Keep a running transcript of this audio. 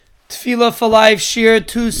Tefillah for Life, Shir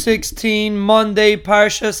 216, Monday,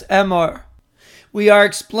 Parshas Emor. We are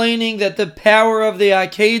explaining that the power of the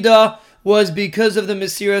Akedah was because of the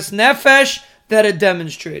Mesiras Nefesh that it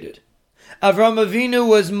demonstrated. Avram Avinu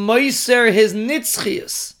was Moiser his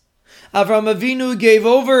Nitzchias. Avram Avinu gave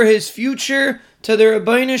over his future to the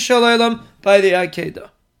Rabbeinu Shalom by the Akedah.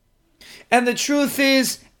 And the truth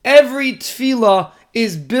is, every Tefillah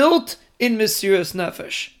is built in Mesiras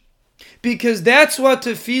Nefesh. Because that's what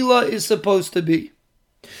tefillah is supposed to be.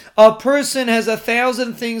 A person has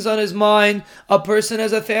 1,000 things on his mind. A person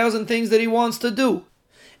has 1,000 things that he wants to do.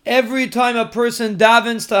 Every time a person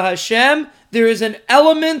davens to Hashem, there is an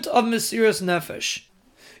element of Mesiras Nefesh.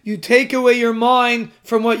 You take away your mind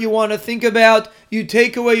from what you want to think about. You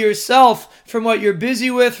take away yourself from what you're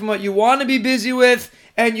busy with, from what you want to be busy with,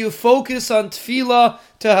 and you focus on tefillah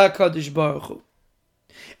to HaKadosh Baruch Hu.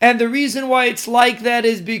 And the reason why it's like that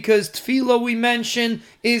is because tefillah, we mentioned,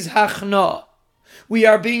 is hachna. We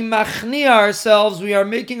are being machnia ourselves. We are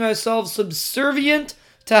making ourselves subservient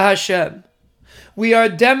to Hashem. We are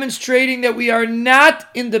demonstrating that we are not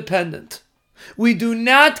independent. We do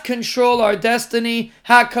not control our destiny.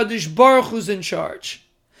 HaKadosh Baruch Hu's in charge.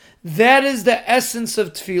 That is the essence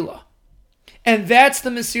of tefillah. And that's the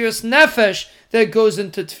Mesiras Nefesh that goes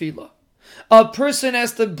into tefillah. A person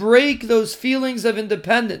has to break those feelings of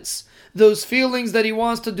independence, those feelings that he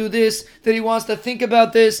wants to do this, that he wants to think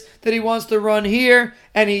about this, that he wants to run here,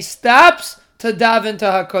 and he stops to daven to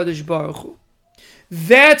HaKadosh Baruch Hu.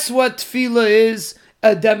 That's what tefillah is,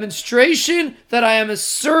 a demonstration that I am a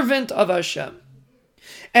servant of Hashem.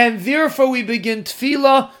 And therefore we begin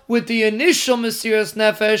tefillah with the initial Mesiras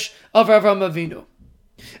Nefesh of Avram Avinu.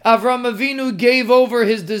 Avram Avinu gave over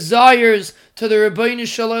his desires to the Rabbeinu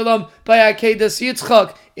Shalom by Akedas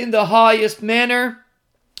Yitzchak in the highest manner.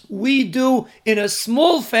 We do in a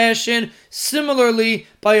small fashion, similarly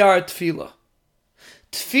by our tefillah.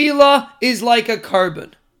 Tefillah is like a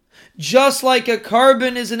carbon. Just like a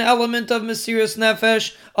carbon is an element of Mesiras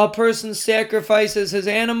Nefesh, a person sacrifices his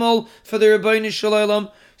animal for the Rabbeinu Shalom,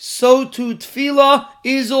 so too tefillah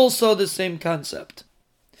is also the same concept.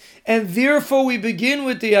 And therefore we begin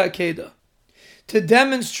with the Akedah to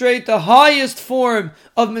demonstrate the highest form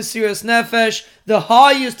of Mesiras Nefesh, the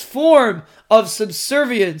highest form of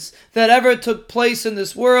subservience that ever took place in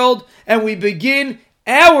this world, and we begin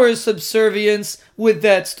our subservience with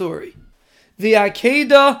that story. The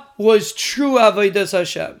Akedah was true Avodas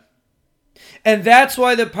Hashem. And that's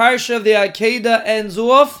why the parsha of the Akedah ends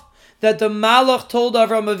off that the Malach told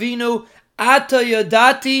Avram Avinu, Ata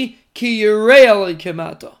yadati ki yirei Elokim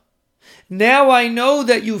ata. Now I know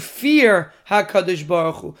that you fear HaKadosh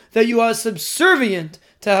Baruch Hu, that you are subservient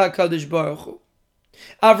to HaKadosh Baruch Hu.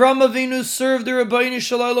 Avram Avinu served the Rabbeinu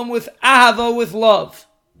Shalom with ahava, with love.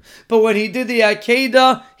 But when he did the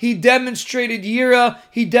Akedah, he demonstrated yira,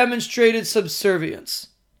 he demonstrated subservience.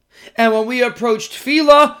 And when we approach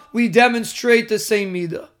tefillah, we demonstrate the same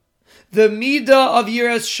midah. The midah of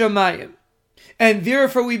yiras shamayim. And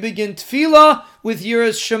therefore we begin tefillah with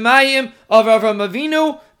yiras shamayim of Avram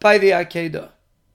Avinu by the Akedah.